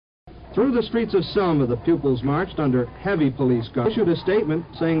Through the streets of Selma, the pupils marched under heavy police guard, issued a statement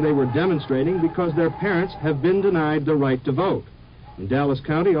saying they were demonstrating because their parents have been denied the right to vote. In Dallas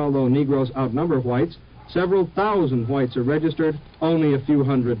County, although Negroes outnumber whites, several thousand whites are registered, only a few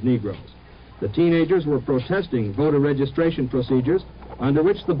hundred Negroes. The teenagers were protesting voter registration procedures under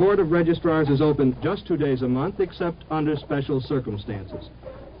which the Board of Registrars is open just 2 days a month, except under special circumstances.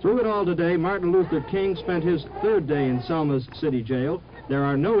 Through it all today, Martin Luther King spent his third day in Selma's city jail. There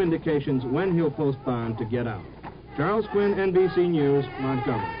are no indications when he'll post bond to get out. Charles Quinn, NBC News,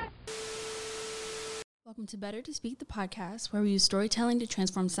 Montgomery. Welcome to Better to Speak, the podcast, where we use storytelling to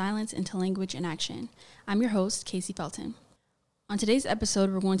transform silence into language and action. I'm your host, Casey Felton. On today's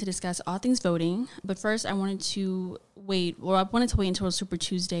episode, we're going to discuss all things voting, but first I wanted to wait until Super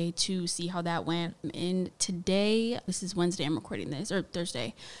Tuesday to see how that went. And today, this is Wednesday, I'm recording this, or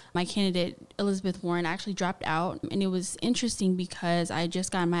Thursday, my candidate, Elizabeth Warren, actually dropped out. And it was interesting because I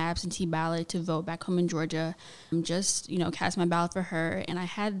just got my absentee ballot to vote back home in Georgia. Cast my ballot for her, and I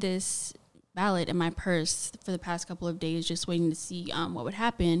had this ballot in my purse for the past couple of days, just waiting to see what would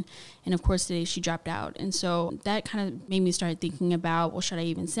happen. And of course, today she dropped out. And so that kind of made me start thinking about, well, should I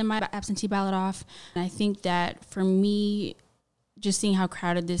even send my absentee ballot off? And I think that for me, just seeing how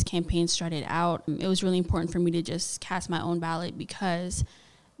crowded this campaign started out, it was really important for me to just cast my own ballot because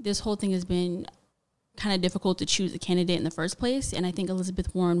this whole thing has been kind of difficult to choose a candidate in the first place. And I think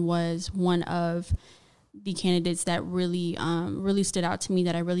Elizabeth Warren was one of the candidates that really stood out to me,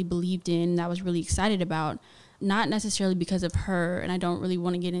 that I really believed in, that I was really excited about, not necessarily because of her. And I don't really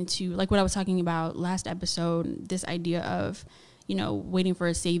want to get into, like what I was talking about last episode, this idea of, waiting for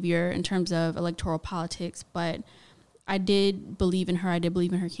a savior in terms of electoral politics. But I did believe in her. I did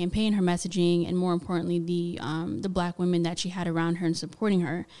believe in her campaign, her messaging, and more importantly, the Black women that she had around her and supporting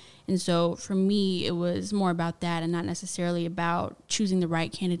her. And so for me, it was more about that and not necessarily about choosing the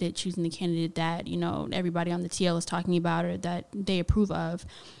right candidate, choosing the candidate that, everybody on the TL is talking about or that they approve of.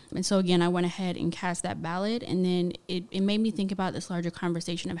 And so, again, I went ahead and cast that ballot. And then it made me think about this larger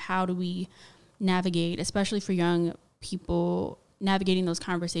conversation of how do we navigate, especially for young people, navigating those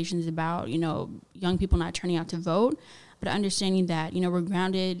conversations about, young people not turning out to vote, but understanding that, we're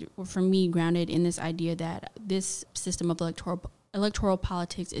grounded in this idea that this system of electoral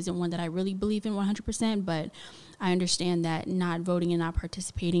politics isn't one that I really believe in 100%, but I understand that not voting and not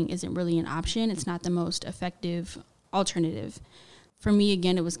participating isn't really an option. It's not the most effective alternative. For me,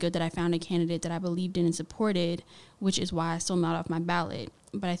 again, it was good that I found a candidate that I believed in and supported, which is why I still mailed off my ballot.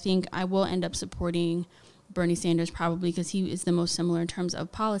 But I think I will end up supporting Bernie Sanders probably because he is the most similar in terms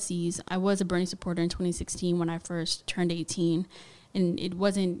of policies. I was a Bernie supporter in 2016 when I first turned 18. And it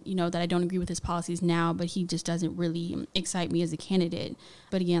wasn't, that I don't agree with his policies now, but he just doesn't really excite me as a candidate.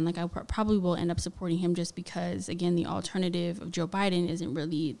 But again, I probably will end up supporting him just because, again, the alternative of Joe Biden isn't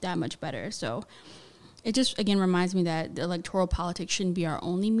really that much better. So it just, again, reminds me that the electoral politics shouldn't be our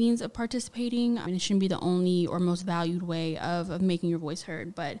only means of participating. I mean, it shouldn't be the only or most valued way of making your voice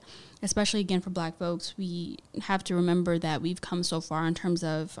heard. But especially, again, for Black folks, we have to remember that we've come so far in terms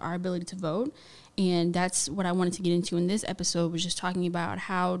of our ability to vote. And that's what I wanted to get into in this episode, was just talking about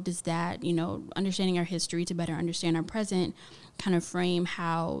how does that, understanding our history to better understand our present, kind of frame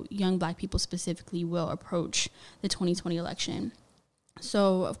how young Black people specifically will approach the 2020 election.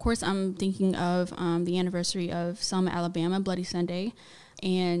 So, of course, I'm thinking of the anniversary of Selma, Alabama, Bloody Sunday,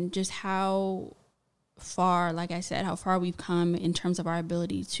 and just how far, like I said, how far we've come in terms of our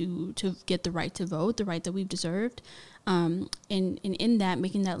ability to get the right to vote, the right that we've deserved. And in that,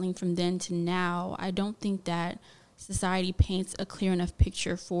 making that link from then to now, I don't think that society paints a clear enough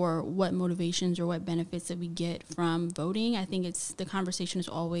picture for what motivations or what benefits that we get from voting. I think the conversation is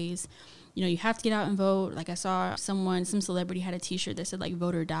always, you have to get out and vote. Like I saw some celebrity had a t-shirt that said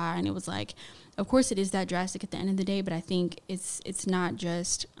vote or die. And it was like, of course it is that drastic at the end of the day, but I think it's not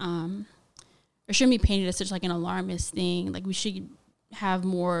just, it shouldn't be painted as such an alarmist thing. We should have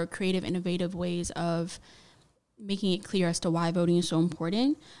more creative, innovative ways of making it clear as to why voting is so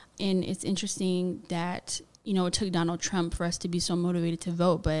important. And it's interesting that, it took Donald Trump for us to be so motivated to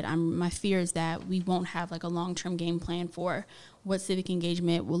vote, but my fear is that we won't have a long-term game plan for what civic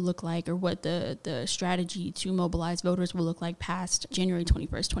engagement will look like or what the strategy to mobilize voters will look like past January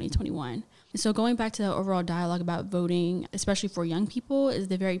 21st, 2021. And so going back to the overall dialogue about voting, especially for young people, is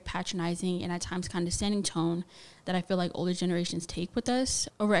the very patronizing and at times condescending tone that I feel like older generations take with us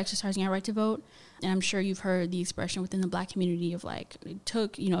over exercising our right to vote. And I'm sure you've heard the expression within the Black community of it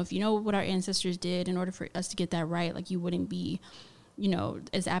took, if you know what our ancestors did in order for us to get that right, you wouldn't be,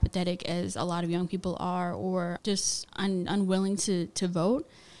 as apathetic as a lot of young people are or just unwilling to vote.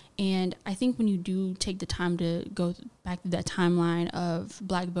 And I think when you do take the time to go back to that timeline of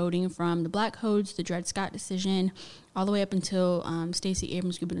Black voting from the Black codes, the Dred Scott decision, all the way up until Stacey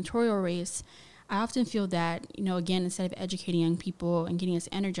Abrams' gubernatorial race, I often feel that, again, instead of educating young people and getting us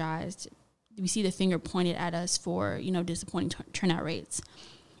energized, we see the finger pointed at us for, disappointing turnout rates.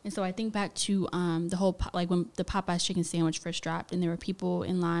 And so I think back to the whole, when the Popeye's chicken sandwich first dropped, and there were people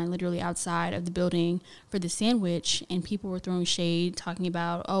in line literally outside of the building for the sandwich, and people were throwing shade, talking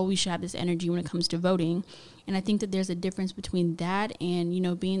about, oh, we should have this energy when it comes to voting. And I think that there's a difference between that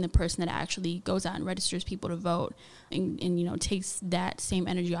and, being the person that actually goes out and registers people to vote and takes that same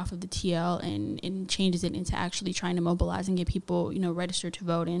energy off of the TL and changes it into actually trying to mobilize and get people, registered to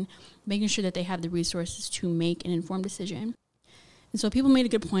vote and making sure that they have the resources to make an informed decision. And so people made a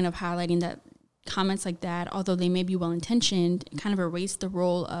good point of highlighting that comments like that, although they may be well-intentioned, kind of erase the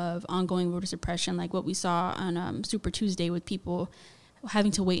role of ongoing voter suppression, like what we saw on Super Tuesday with people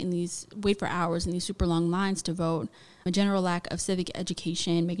having to wait for hours in these super long lines to vote, a general lack of civic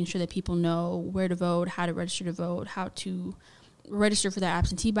education, making sure that people know where to vote, how to register to vote, how to register for their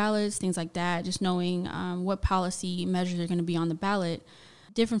absentee ballots, things like that, just knowing what policy measures are going to be on the ballot.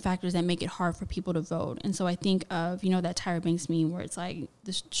 Different factors that make it hard for people to vote. And so I think of, that Tyra Banks meme where it's like,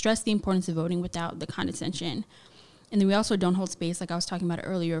 stress the importance of voting without the condescension. And then we also don't hold space, like I was talking about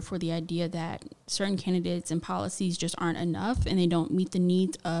earlier, for the idea that certain candidates and policies just aren't enough and they don't meet the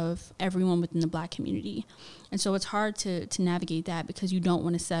needs of everyone within the Black community. And so it's hard to navigate that because you don't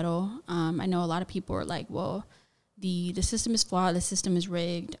want to settle. I know a lot of people are like, well, the system is flawed, the system is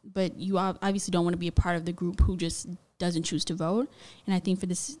rigged, but you obviously don't want to be a part of the group who just doesn't choose to vote. And I think for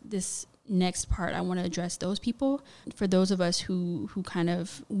this next part, I want to address those people. For those of us who kind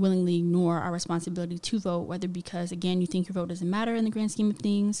of willingly ignore our responsibility to vote, whether because, again, you think your vote doesn't matter in the grand scheme of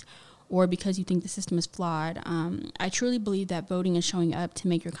things, or because you think the system is flawed, I truly believe that voting and showing up to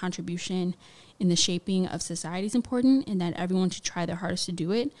make your contribution in the shaping of society is important, and that everyone should try their hardest to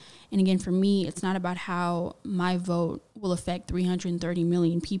do it. And again, for me, it's not about how my vote will affect 330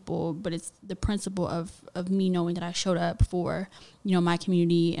 million people, but it's the principle of me knowing that I showed up for, my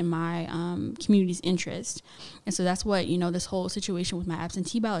community and my community's interest. And so that's what, this whole situation with my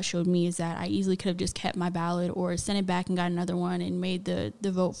absentee ballot showed me, is that I easily could have just kept my ballot or sent it back and got another one and made the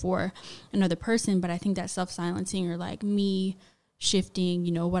vote for another person. But I think that self-silencing, or like me shifting,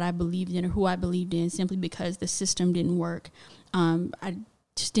 what I believed in or who I believed in simply because the system didn't work, I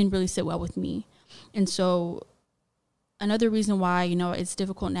just didn't really sit well with me. And so another reason why, it's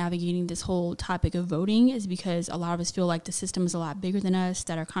difficult navigating this whole topic of voting is because a lot of us feel like the system is a lot bigger than us,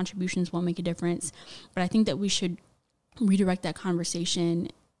 that our contributions won't make a difference. But I think that we should redirect that conversation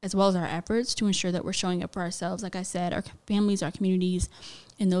as well as our efforts to ensure that we're showing up for ourselves, like I said, our families, our communities,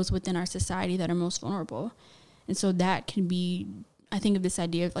 and those within our society that are most vulnerable. And so that can be, I think of this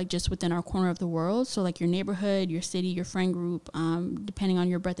idea of like just within our corner of the world. So like your neighborhood, your city, your friend group, depending on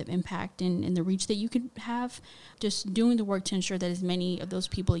your breadth of impact and the reach that you could have, just doing the work to ensure that as many of those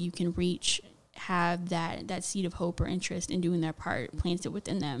people you can reach have that seed of hope or interest in doing their part, plants it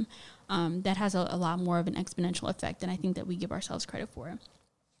within them. That has a lot more of an exponential effect than I think that we give ourselves credit for.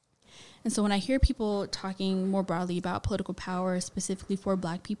 And so when I hear people talking more broadly about political power, specifically for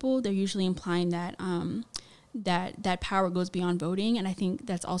Black people, they're usually implying that that power goes beyond voting. And I think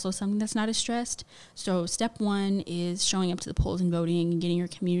that's also something that's not as stressed. So step one is showing up to the polls and voting and getting your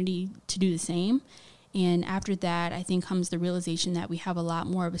community to do the same. And after that, I think comes the realization that we have a lot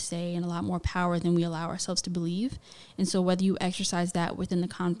more of a say and a lot more power than we allow ourselves to believe. And so whether you exercise that within the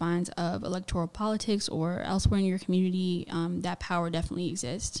confines of electoral politics or elsewhere in your community, that power definitely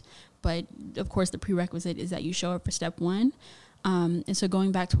exists. But of course, the prerequisite is that you show up for step one. And so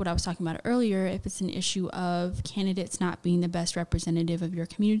going back to what I was talking about earlier, if it's an issue of candidates not being the best representative of your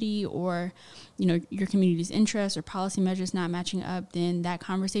community, or, your community's interests or policy measures not matching up, then that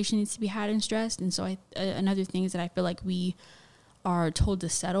conversation needs to be had and stressed. And so another thing is that I feel like we are told to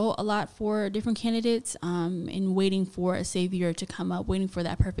settle a lot for different candidates, and waiting for a savior to come up, waiting for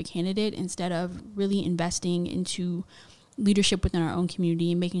that perfect candidate, instead of really investing into leadership within our own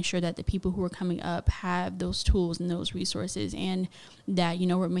community and making sure that the people who are coming up have those tools and those resources, and that,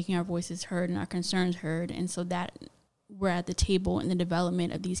 we're making our voices heard and our concerns heard. And so that we're at the table in the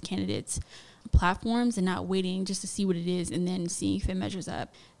development of these candidates' platforms and not waiting just to see what it is and then seeing if it measures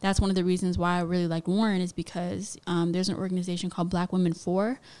up. That's one of the reasons why I really like Warren, is because there's an organization called Black Women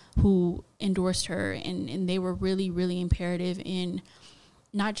For who endorsed her, and they were really, really imperative in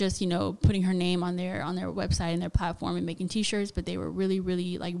not just, putting her name on their website and their platform and making T-shirts, but they were really,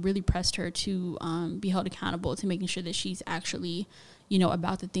 really, really pressed her to be held accountable to making sure that she's actually,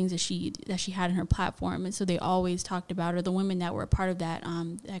 about the things that she had in her platform. And so they always talked about, or the women that were a part of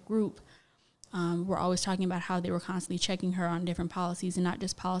that group were always talking about how they were constantly checking her on different policies, and not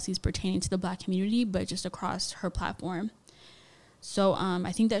just policies pertaining to the Black community, but just across her platform. So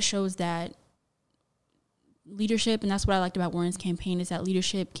I think that shows that leadership, and that's what I liked about Warren's campaign, is that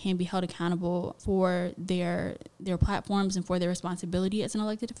leadership can be held accountable for their platforms and for their responsibility as an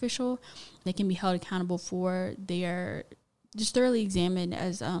elected official. They can be held accountable for their just thoroughly examined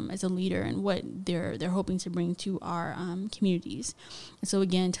as a leader and what they're hoping to bring to our communities. And so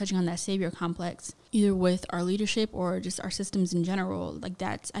again, touching on that savior complex, either with our leadership or just our systems in general, like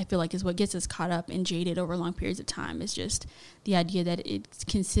that's, I feel like, is what gets us caught up and jaded over long periods of time. It's just the idea that it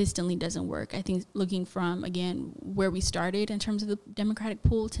consistently doesn't work. I think looking from, again, where we started in terms of the Democratic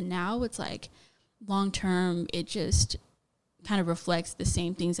pool to now, it's like long term, it just kind of reflects the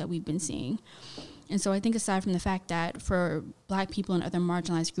same things that we've been seeing. And so I think aside from the fact that for Black people and other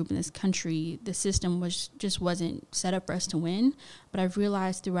marginalized groups in this country, the system wasn't set up for us to win. But I've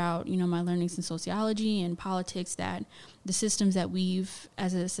realized throughout, my learnings in sociology and politics that the systems that we've,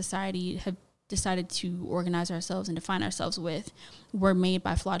 as a society, have decided to organize ourselves and define ourselves with were made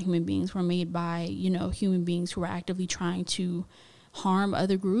by flawed human beings, were made by, human beings who are actively trying to harm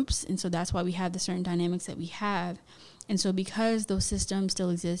other groups. And so that's why we have the certain dynamics that we have. And so because those systems still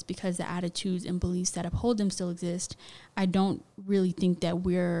exist, because the attitudes and beliefs that uphold them still exist, I don't really think that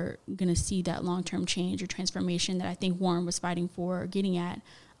we're going to see that long-term change or transformation that I think Warren was fighting for, or getting at,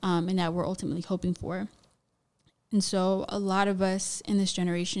 and that we're ultimately hoping for. And so a lot of us in this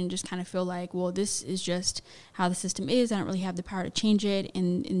generation just kind of feel like, well, this is just how the system is. I don't really have the power to change it.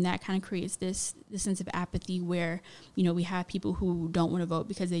 And that kind of creates this sense of apathy where, we have people who don't want to vote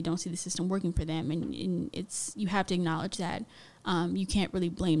because they don't see the system working for them. And it's, you have to acknowledge that you can't really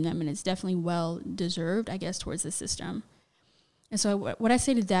blame them. And it's definitely well deserved, I guess, towards the system. And so what I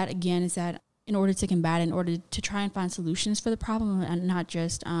say to that, again, is that in order to combat it, in order to try and find solutions for the problem, and not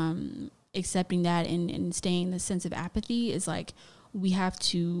just accepting that and staying in the sense of apathy, is like we have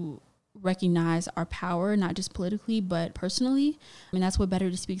to recognize our power, not just politically, but personally. I mean, that's what Better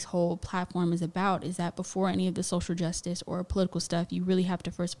to Speak's whole platform is about, is that before any of the social justice or political stuff, you really have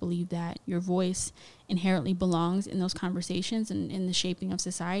to first believe that your voice inherently belongs in those conversations and in the shaping of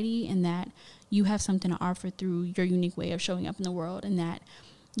society, and that you have something to offer through your unique way of showing up in the world, and that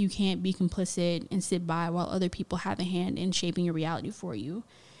you can't be complicit and sit by while other people have a hand in shaping your reality for you.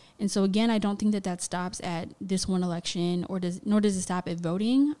 And so, again, I don't think that stops at this one election, nor does it stop at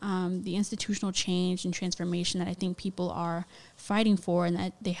voting. The institutional change and transformation that I think people are fighting for and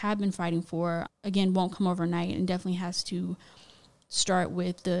that they have been fighting for, again, won't come overnight, and definitely has to start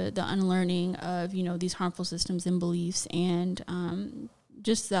with the unlearning of, these harmful systems and beliefs, and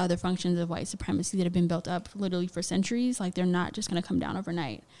just the other functions of white supremacy that have been built up literally for centuries. Like, they're not just going to come down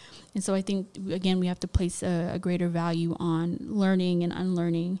overnight. And so I think, again, we have to place a greater value on learning and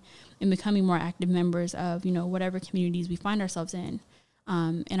unlearning and becoming more active members of, whatever communities we find ourselves in,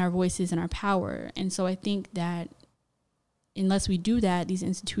 and our voices and our power. And so I think that unless we do that, these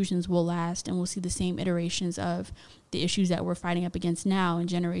institutions will last, and we'll see the same iterations of the issues that we're fighting up against now and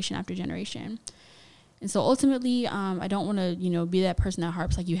generation after generation. And so ultimately, I don't want to, be that person that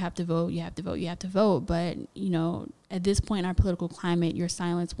harps like you have to vote, you have to vote, you have to vote. But, at this point in our political climate, your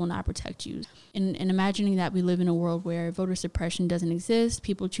silence will not protect you. And imagining that we live in a world where voter suppression doesn't exist,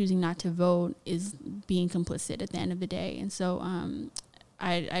 people choosing not to vote is being complicit at the end of the day. And so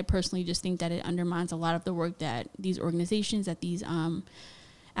I personally just think that it undermines a lot of the work that these organizations, that these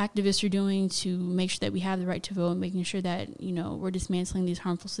activists are doing to make sure that we have the right to vote, making sure that, we're dismantling these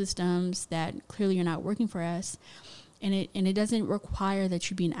harmful systems that clearly are not working for us. And it doesn't require that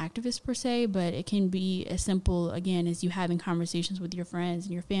you be an activist per se, but it can be as simple, again, as you having conversations with your friends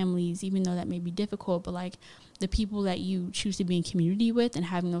and your families, even though that may be difficult, but like the people that you choose to be in community with, and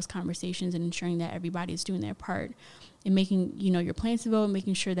having those conversations and ensuring that everybody is doing their part, and making, your plans to vote,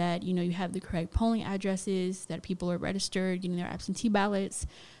 making sure that, you have the correct polling addresses, that people are registered, getting their absentee ballots,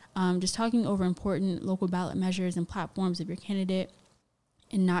 just talking over important local ballot measures and platforms of your candidate,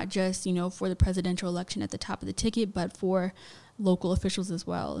 and not just, for the presidential election at the top of the ticket, but for local officials as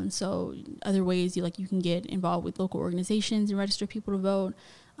well. And so other ways you can get involved with local organizations and register people to vote,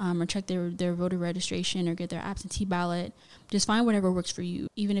 or check their voter registration, or get their absentee ballot. Just find whatever works for you,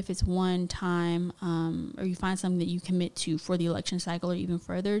 even if it's one time, or you find something that you commit to for the election cycle or even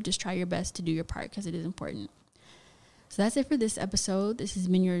further. Just try your best to do your part, because it is important. So that's it for this episode. This has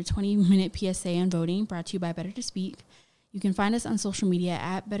been your 20-minute PSA on voting, brought to you by Better to Speak. You can find us on social media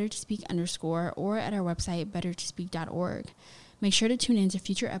at bettertospeak_, or at our website, bettertospeak.org. Make sure to tune in to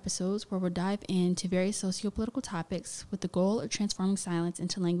future episodes where we'll dive into various socio-political topics with the goal of transforming silence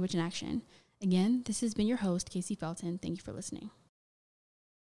into language and action. Again, this has been your host, Casey Felton. Thank you for listening.